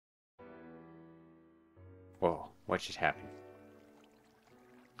Whoa, what just happened?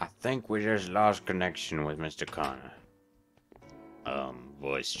 I think we just lost connection with Mr. Connor.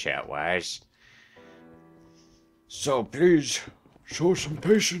 Voice chat wise. So please, show some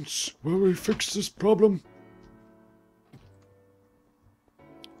patience while we fix this problem.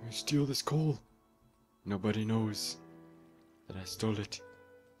 I steal this coal. Nobody knows that I stole it.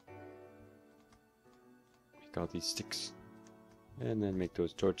 Make all these sticks. And then make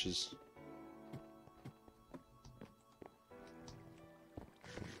those torches.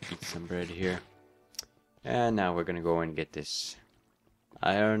 Eat some bread here. And now we're gonna go and get this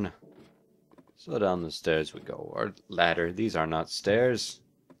iron. So down the stairs we go. Or ladder. These are not stairs.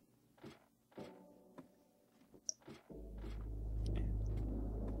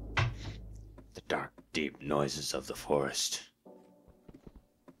 The dark, deep noises of the forest.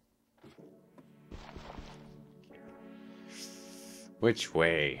 Which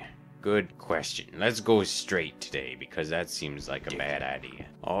way? Good question. Let's go straight today, because that seems like a bad idea.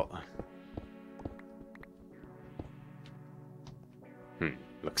 Oh.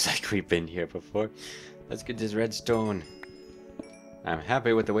 Looks like we've been here before. Let's get this redstone. I'm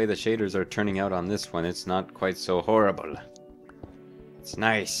happy with the way the shaders are turning out on this one. It's not quite so horrible. It's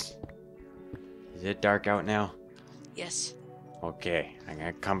nice. Is it dark out now? Yes. Okay, I'm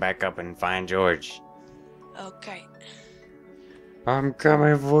gonna come back up and find George. Okay. I'm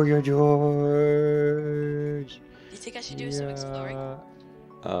coming for you, George. Do you think I should do some exploring?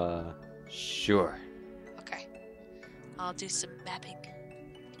 Sure. Okay. I'll do some mapping.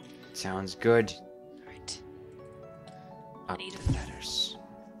 Sounds good. Alright. Up Need the ladders.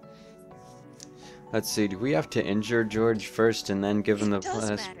 Let's see, do we have to injure George first and then give him the It does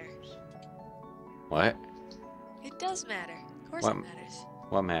plus? matter. What? It does matter. Of course What? it matters.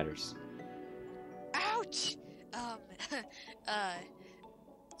 What matters? Ouch!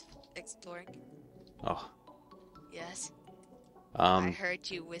 Exploring. Oh. Yes. I Um, heard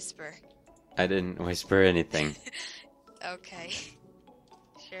you whisper. I didn't whisper anything. Okay.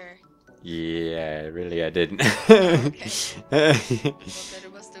 Sure. Yeah, really I didn't. Okay. Well, then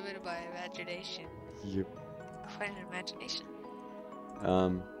it must have been my imagination. Yep. Quite an imagination.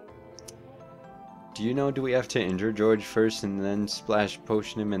 Do you know, do we have to injure George first and then splash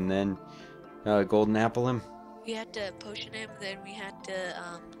potion him and then golden apple him? We had to potion him, then we had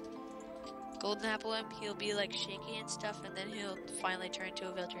to, golden apple him. He'll be, like, shaky and stuff, and then he'll finally turn into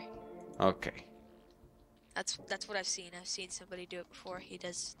a villager. Okay. That's what I've seen. I've seen somebody do it before.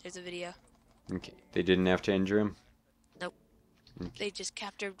 There's a video. Okay. They didn't have to injure him? Nope. Okay. They just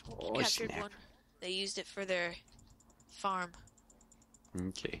captured Oh, snap. one. They used it for their farm,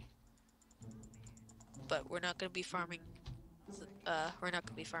 Okay. but we're not gonna be farming. We're not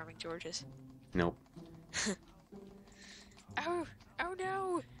gonna be farming George's. Nope. Oh! Oh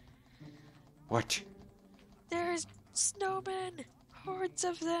no! What? There's snowmen! Hordes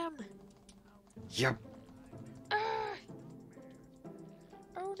of them! Yep. Ah!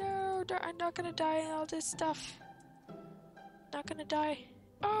 Oh no! I'm not gonna die in all this stuff. Not gonna die.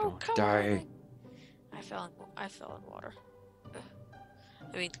 Oh, Don't come die. on! I fell in water. Ugh.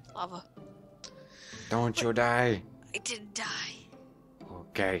 I mean, lava. Don't you die. I didn't die.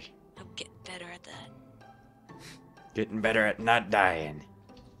 Okay. I'm getting better at that. Getting better at not dying.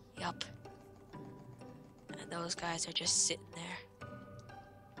 Yup. And those guys are just sitting there.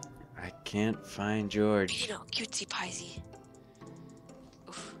 I can't find George. You know, cutesy piesy.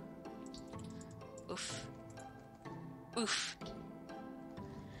 Oof. Oof. Oof.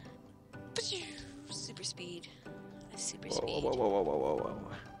 Super speed. Super Whoa, speed. whoa, whoa, whoa, whoa, whoa, whoa.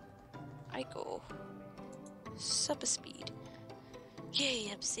 I go. Super speed. Yay,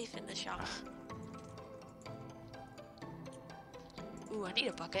 I'm safe in the shop. Ooh, I need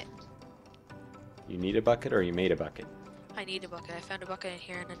a bucket. You need a bucket or you made a bucket? I need a bucket. I found a bucket in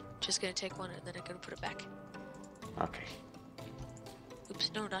here and I'm just gonna take one and then I'm gonna put it back. Okay.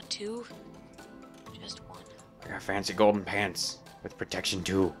 Oops, no, not two. Just one. I got fancy golden pants with protection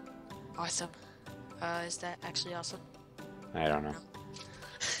too. Awesome. Is that actually awesome? I don't know. No.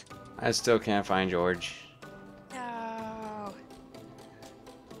 I still can't find George. No.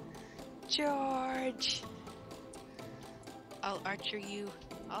 George. I'll archer you.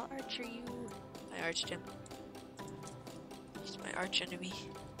 I'll archer you. I arched him. He's my arch enemy.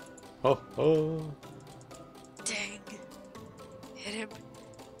 Oh, oh. Dang. Hit him.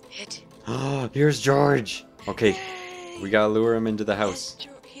 Hit. Oh, here's George. Okay, Yay! we gotta lure him into the house.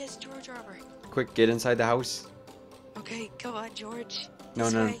 He has George armor. Quick, get inside the house. Okay, come on, George. No,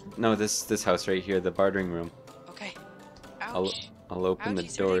 This no, way. no. This house right here, the bartering room. Okay. I'll Ouch. open Ouch, the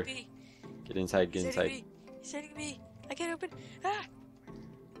he's door. hitting me. Get inside. Get He's hitting inside. me. He's hitting me. I can't open. Ah!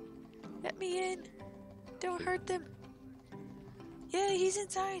 Let me in. Don't hurt them. Yeah, he's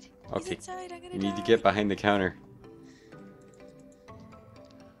inside. He's Okay. inside. I'm gonna You need to die. get behind the counter.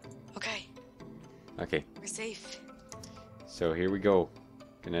 Okay, Okay. we're safe. So here we go.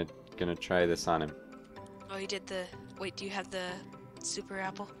 Gonna try this on him. Oh, you did the. Wait, do you have the super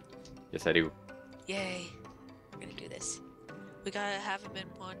apple? Yes, I do. Yay. We're gonna do this. We gotta have him in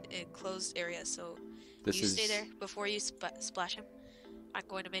one enclosed area, so This you is stay there before you splash him. I'm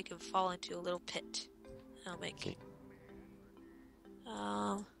going to make him fall into a little pit. I'll make. Okay.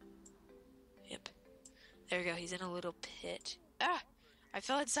 Yep. There we go. He's in a little pit. Ah! I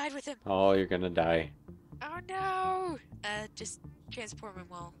fell inside with him. Oh, you're gonna die. Oh no! Just transport him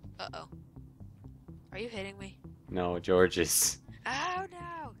well. Uh-oh. Are you hitting me? No, George is. Oh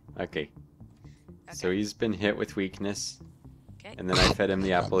no! Okay. So Okay. he's been hit with weakness. Okay. And then I fed him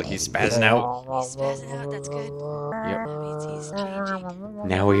the apple. He's spazzing out. He's spazzing out. That's good. Yep. That means he's changing.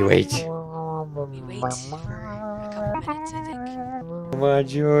 Now we wait. We wait for a couple minutes, I think. Come on,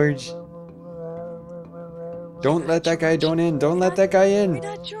 George. Don't let that guy don't in. Don't let that guy You're in.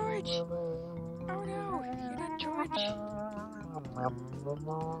 not George! Oh no! You're not George!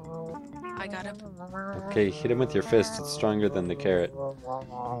 I got him. Okay, hit him with your fist. It's stronger than the carrot.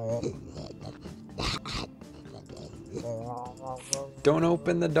 Don't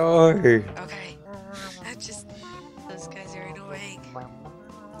open the door. Okay. Just those guys are annoying.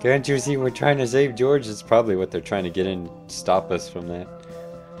 Can't you see we're trying to save George? It's probably what they're trying to get in. Stop us from that.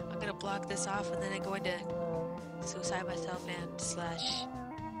 I'm gonna block this off and then I'm going to suicide myself and slash,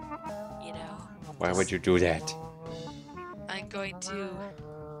 you know. Why would you do that? I'm going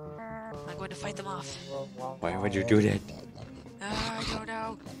to fight them off. Why would you do that? I don't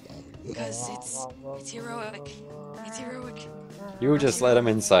know. Because it's heroic. It's heroic. You just let him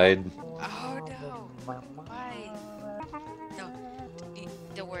inside. Oh no. Why? No.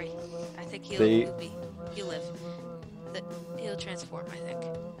 Don't worry. I think he'll live. He'll transform, I think.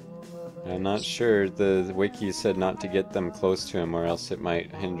 I'm not sure. The wiki said not to get them close to him or else it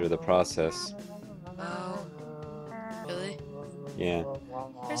might hinder the process. Oh. Really? Yeah.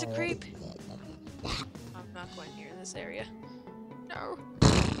 There's a creep. I'm not going near this area. No.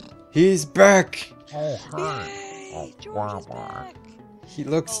 He's back! Yay! George is back. He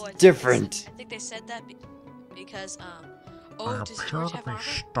looks Oh, I think different. I think they said that because oh, does George have armor?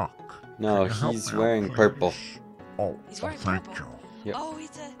 Stuck. No, Can you help he's me out, wearing please? purple. Oh, He's wearing thank purple. you. Yep. Oh,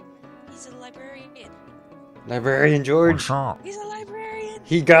 he's a librarian. Librarian George. What's up? He's a librarian.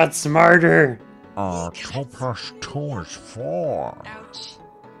 He got smarter. 2 plus 2 is 4. Ouch.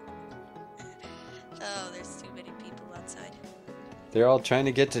 Oh, there's too many people outside. They're all trying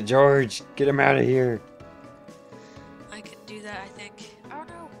to get to George. Get him out of here. I can do that, I think. Oh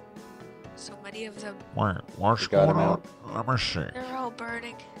no. So many of them. Wait, what's You got going him on? out. Let me see. They're all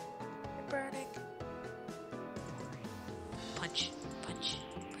burning. They're burning. Punch, punch,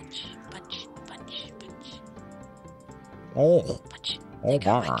 punch, punch, punch, punch, Oh, punch. oh They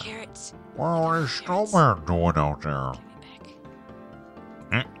got my my. carrots. What is Snowman doing out there?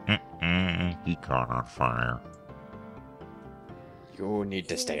 Give me back. He caught on fire. You need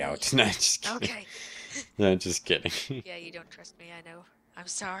to stay out. No, just kidding. Okay. No, just kidding. Yeah, you don't trust me, I know. I'm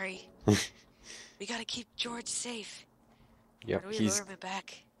sorry. We gotta keep George safe. Yep, How do we lure him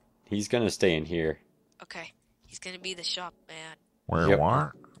back? he's gonna stay in here. Okay. He's gonna be the shop man. Wait, Yep.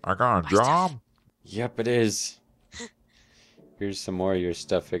 what? I got a My job? stuff. Yep, it is. Here's some more of your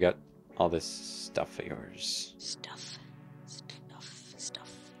stuff. I got all this stuff of yours. Stuff. Stuff.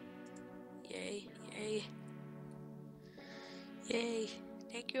 Stuff. Yay. Yay. Yay.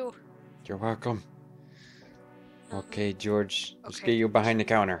 Thank you. You're welcome. Okay, George, let's Okay. get you behind the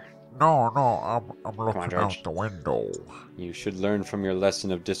counter. No, I'm on, looking George. out the window. You should learn from your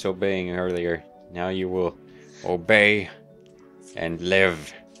lesson of disobeying earlier. Now you will obey and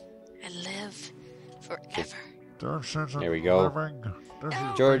live. And live forever. This isn't There we go. living. This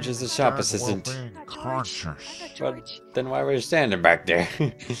No. is George is the shop dead. assistant. We're being I'm not George. conscious. I'm not But George. then why were you standing back there?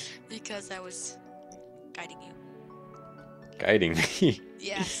 Because I was guiding you. Guiding me.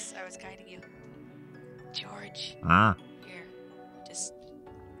 Yes, I was guiding you. George. Huh? Here. Just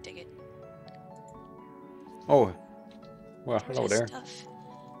dig it. Oh. Well, George hello has there. Stuff.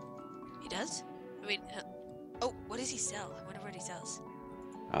 He does? I mean, oh, what does he sell? I wonder what he sells.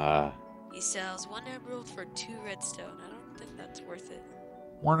 He He sells 1 emerald for 2 redstone. I don't think that's worth it.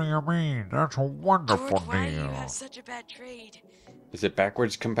 What do you mean? That's a wonderful George, why do you deal. have such a bad trade? Is it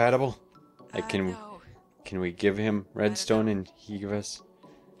backwards compatible? Like, No. can we give him redstone and he give us?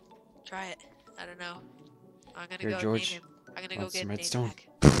 Try it. I don't know. I'm gonna Here, go George, name him. I'm gonna go want get some name redstone?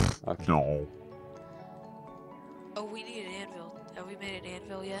 back. Okay. No. Oh, we need an anvil. Have we made an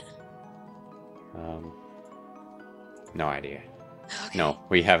anvil yet? No idea. Okay. No,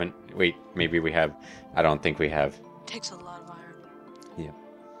 we haven't. Wait, maybe we have. I don't think we have. Takes a lot of iron. Yeah.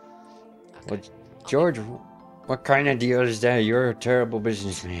 Okay. Well, George, what kind of deal is that? You're a terrible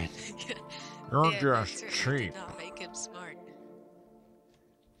businessman. You're Yeah, just that certainly cheap. did not make him smart.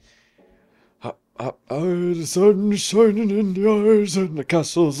 The sun's shining in the eyes and the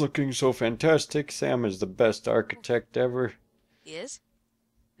castle's looking so Fantastic. Sam is the best architect ever. He is?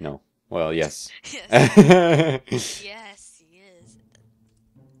 No. Well, yes. Yes. Yes, he is.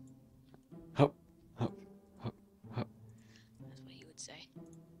 Hup, hup, hup, hup. That's what he would say.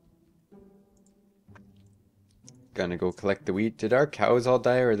 Gonna go collect the wheat. Did our cows all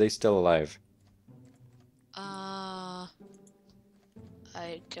die or are they still alive? I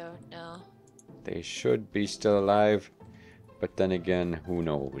don't know. They should be still alive. But then again, who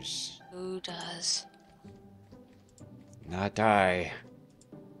knows? Who does? Not I.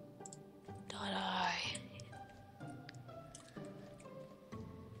 Not I.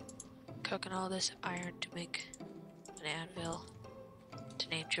 Cooking all this iron to make an anvil to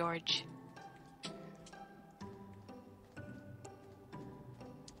name George.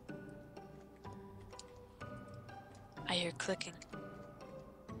 I hear clicking.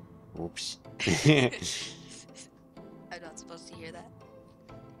 Oops. I'm not supposed to hear that.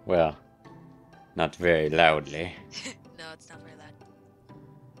 Well, not very loudly. No, it's not very loud.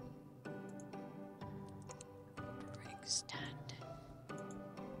 Brig stand.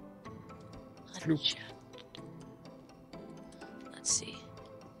 Floop. Enchanted. Let's see.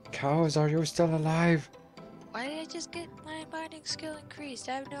 Cows, are you still alive? Why did I just get my mining skill increased?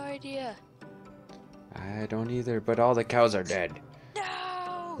 I have no idea. I don't either, but all the cows are dead.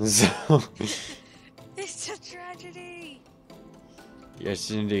 No! So, It's a tragedy!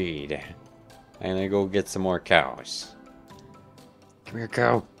 yes indeed. I'm gonna go get some more cows. Come here,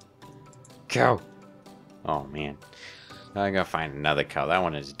 cow. Cow. Oh man. I gotta find another cow. That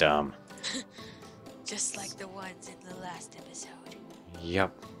one is dumb. Just like the ones in the last episode.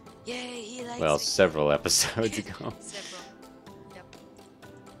 Yep. Yay, he likes Well, it. several episodes ago. Several. Yep.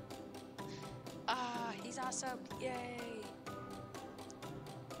 Ah, he's awesome. Yay.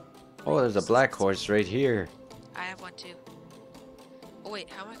 Oh, there's a black horse right here. I have one too. Oh wait,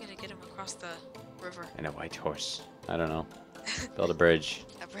 how am I gonna get him across the river? And a white horse. I don't know. Build a bridge.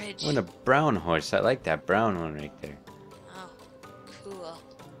 A bridge. Oh, and a brown horse. I like that brown one right there. Oh, cool.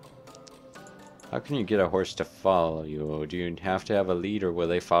 How can you get a horse to follow you? Do you have to have a lead or will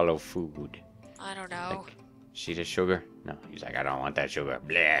they follow food? I don't know. Like, sheet of sugar? No, he's like, I don't want that sugar.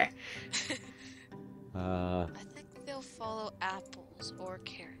 Bleh. I think they'll follow apples or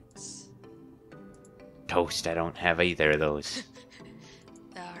carrots. Toast. I don't have either of those.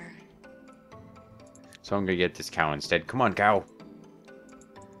 There. So I'm gonna get this cow instead. Come on, cow.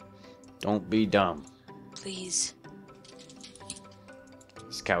 Don't be dumb. Please.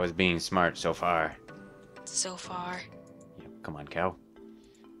 This cow is being smart so far. So far. Yep, come on, cow.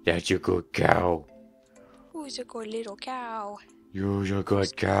 That's a good cow. Who's a good little cow? You're a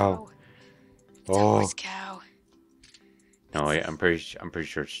good cow. It's a Oh. horse cow. No, I'm pretty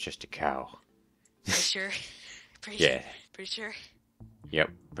sure it's just a cow. Pretty sure? Yeah. Pretty sure? Yep,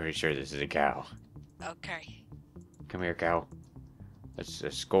 pretty sure this is a cow. Okay. Come here, cow. Let's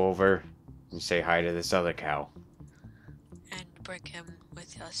just go over and say hi to this other cow. And bring him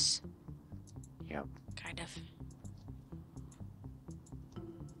with us. Yep. Kind of.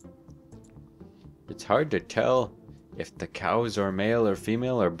 It's hard to tell if the cows are male or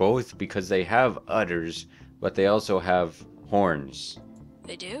female or both because they have udders, but they also have horns.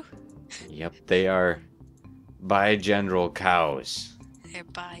 They do? Yep, they are bigenital cows. They're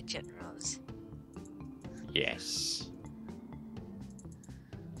bi generals. Yes.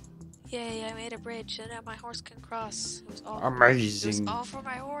 Yay, I made a bridge so now my horse can cross. It was all Amazing. for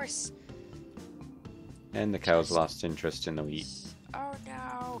my horse. And the cows lost interest in the wheat. Oh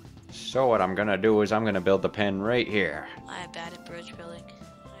no. So what I'm gonna do is I'm gonna build the pen right here. I am bad at bridge building.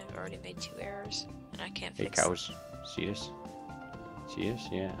 I've already made 2 errors. And I can't Hey fix cows, see this? See this?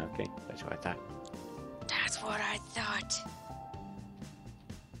 Yeah, okay. That's what I thought. That's what I thought.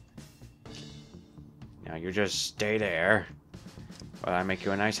 Now you just stay there while I make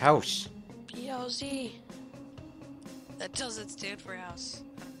you a nice house. PLZ. That doesn't stand for house.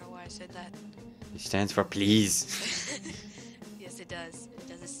 I don't know why I said that. It stands for please. Yes, it does. It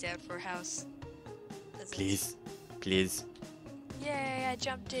doesn't stand for house. Doesn't- Please. Please. Yay, I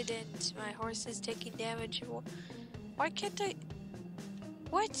jumped it and my horse is taking damage. Why can't I?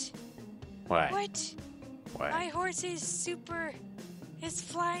 What? What? What? What? My horse is super. It's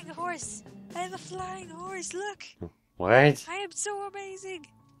flying horse. I have a flying horse. Look, What? I am so amazing.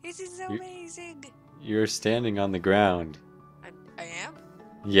 This is so amazing. You're standing on the ground. I am?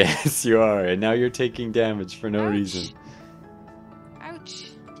 Yes, you are, and now you're taking damage for no Ouch. reason.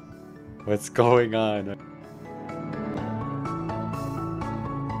 Ouch. What's going on?